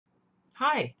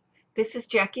Hi, this is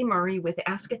Jackie Murray with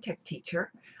Ask a Tech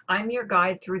Teacher. I'm your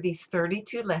guide through these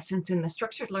 32 lessons in the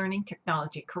Structured Learning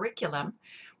Technology curriculum.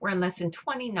 We're in lesson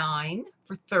 29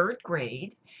 for third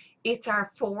grade. It's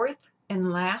our fourth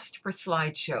and last for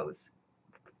slideshows.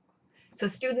 So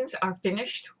students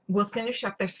will finish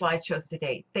up their slideshows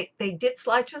today. They did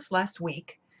slideshows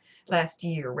last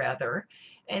year rather,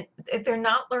 and they're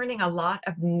not learning a lot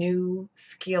of new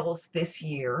skills this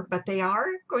year, but they are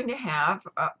going to have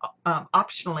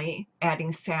optionally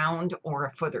adding sound or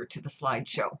a footer to the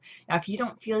slideshow. Now, if you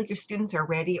don't feel your students are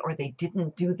ready or they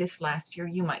didn't do this last year,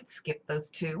 you might skip those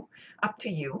two, up to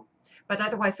you. But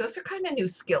otherwise, those are kind of new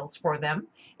skills for them.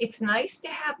 It's nice to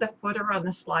have the footer on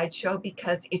the slideshow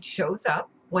because it shows up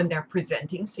when they're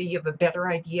presenting, so you have a better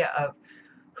idea of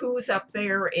who's up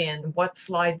there and what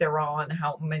slide they're on,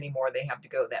 how many more they have to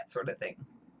go, that sort of thing.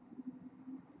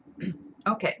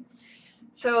 Okay,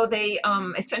 so the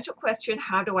essential question,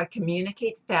 how do I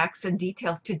communicate facts and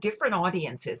details to different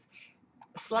audiences?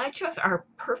 Slideshows are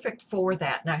perfect for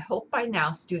that, and I hope by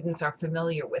now students are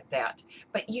familiar with that.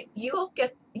 But you'll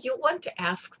want to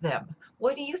ask them,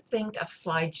 what do you think of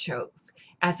slideshows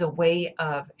as a way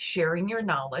of sharing your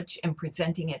knowledge and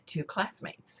presenting it to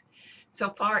classmates? So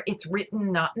far, it's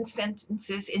written not in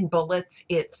sentences, in bullets.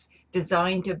 It's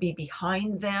designed to be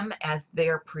behind them as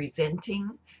they're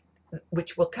presenting,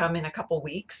 which will come in a couple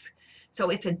weeks. So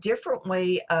it's a different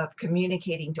way of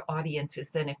communicating to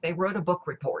audiences than if they wrote a book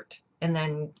report and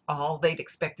then all they'd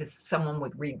expect is someone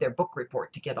would read their book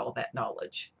report to get all that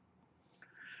knowledge.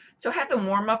 So have them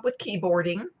warm up with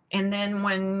keyboarding, and then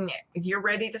when you're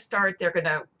ready to start, they're going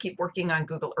to keep working on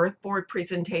Google Earth board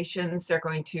presentations. They're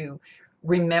going to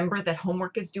remember that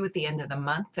homework is due at the end of the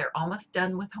month. They're almost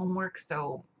done with homework,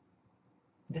 so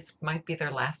this might be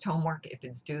their last homework if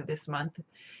it's due this month.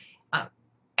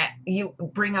 You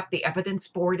bring up the evidence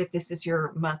board if this is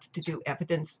your month to do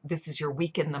evidence. This is your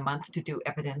week in the month to do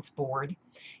evidence board.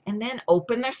 And then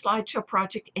open their slideshow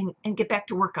project and get back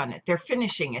to work on it. They're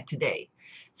finishing it today.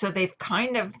 So they've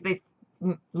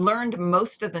learned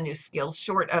most of the new skills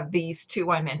short of these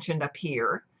two I mentioned up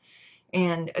here.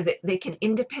 And they can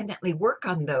independently work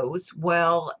on those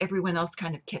while everyone else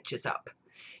kind of catches up.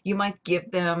 You might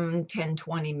give them 10,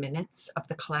 20 minutes of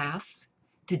the class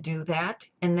to do that,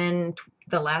 and then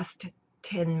the last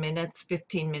 10 minutes,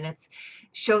 15 minutes,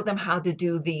 show them how to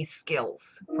do these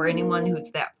skills. For anyone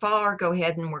who's that far, go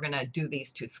ahead and we're going to do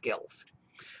these two skills.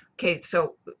 Okay,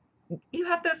 so you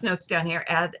have those notes down here.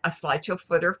 Add a slideshow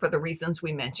footer for the reasons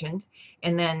we mentioned,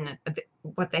 and then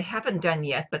what they haven't done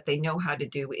yet, but they know how to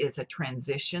do, is a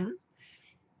transition,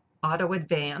 auto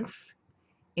advance,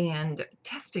 and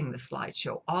testing the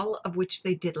slideshow, all of which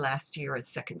they did last year as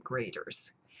second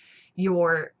graders.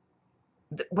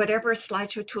 Whatever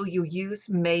slideshow tool you use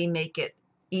may make it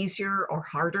easier or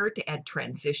harder to add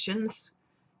transitions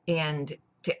and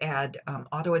to add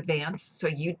auto advance. So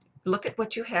you look at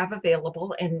what you have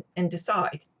available and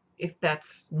decide. If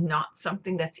that's not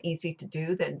something that's easy to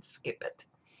do, then skip it.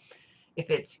 If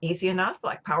it's easy enough,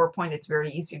 like PowerPoint, it's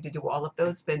very easy to do all of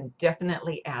those, then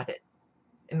definitely add it.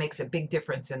 It makes a big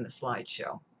difference in the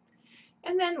slideshow.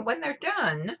 And then when they're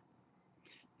done,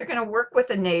 they're going to work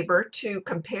with a neighbor to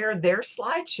compare their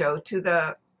slideshow to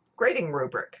the grading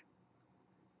rubric.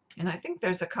 And I think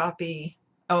there's a copy.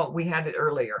 Oh, we had it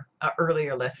earlier. An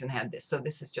earlier lesson had this, so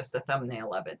this is just a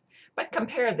thumbnail of it. But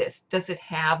compare this. Does it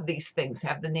have these things?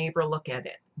 Have the neighbor look at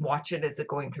it. Watch it as it's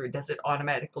going through. Does it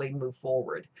automatically move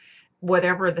forward?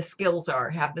 Whatever the skills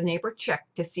are, have the neighbor check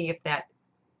to see if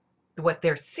what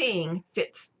they're seeing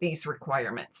fits these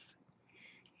requirements.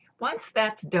 Once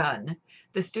that's done,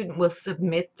 the student will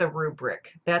submit the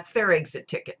rubric. That's their exit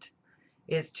ticket,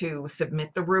 is to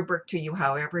submit the rubric to you,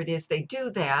 however it is they do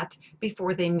that,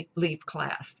 before they leave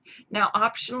class. Now,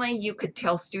 optionally, you could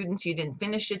tell students you didn't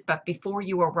finish it, but before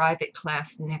you arrive at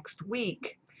class next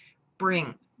week,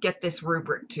 get this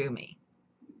rubric to me.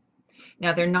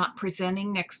 Now, they're not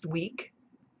presenting next week.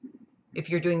 If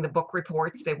you're doing the book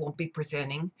reports, they won't be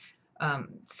presenting.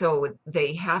 So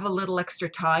they have a little extra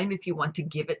time if you want to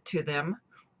give it to them.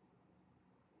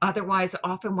 Otherwise,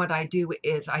 often what I do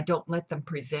is I don't let them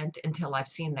present until I've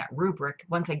seen that rubric.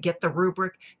 Once I get the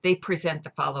rubric, they present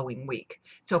the following week.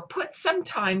 So put some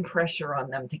time pressure on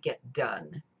them to get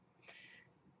done.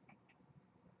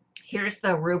 Here's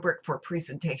the rubric for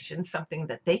presentation, something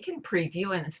that they can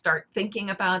preview and start thinking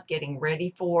about, getting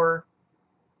ready for.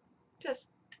 Just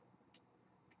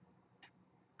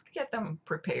get them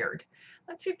prepared.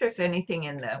 Let's see if there's anything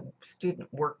in the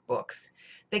student workbooks.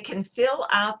 They can fill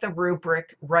out the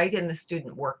rubric right in the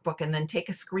student workbook and then take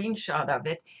a screenshot of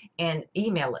it and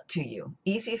email it to you.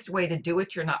 Easiest way to do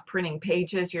it. You're not printing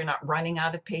pages. You're not running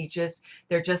out of pages.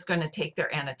 They're just going to take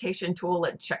their annotation tool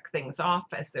and check things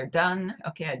off as they're done.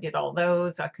 Okay, I did all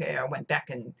those. Okay, I went back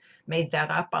and made that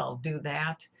up. I'll do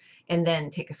that. And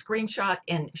then take a screenshot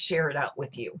and share it out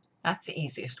with you. That's the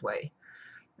easiest way.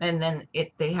 And then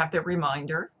they have the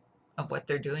reminder of what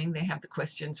they're doing. They have the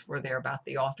questions for there about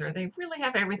the author. They really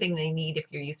have everything they need if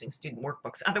you're using student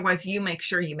workbooks. Otherwise, you make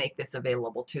sure you make this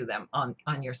available to them on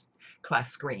your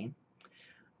class screen.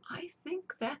 I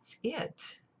think that's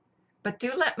it. But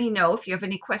do let me know if you have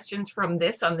any questions from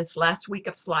this on this last week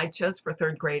of slideshows for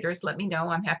third graders. Let me know.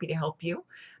 I'm happy to help you.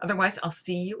 Otherwise, I'll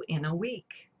see you in a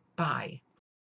week. Bye.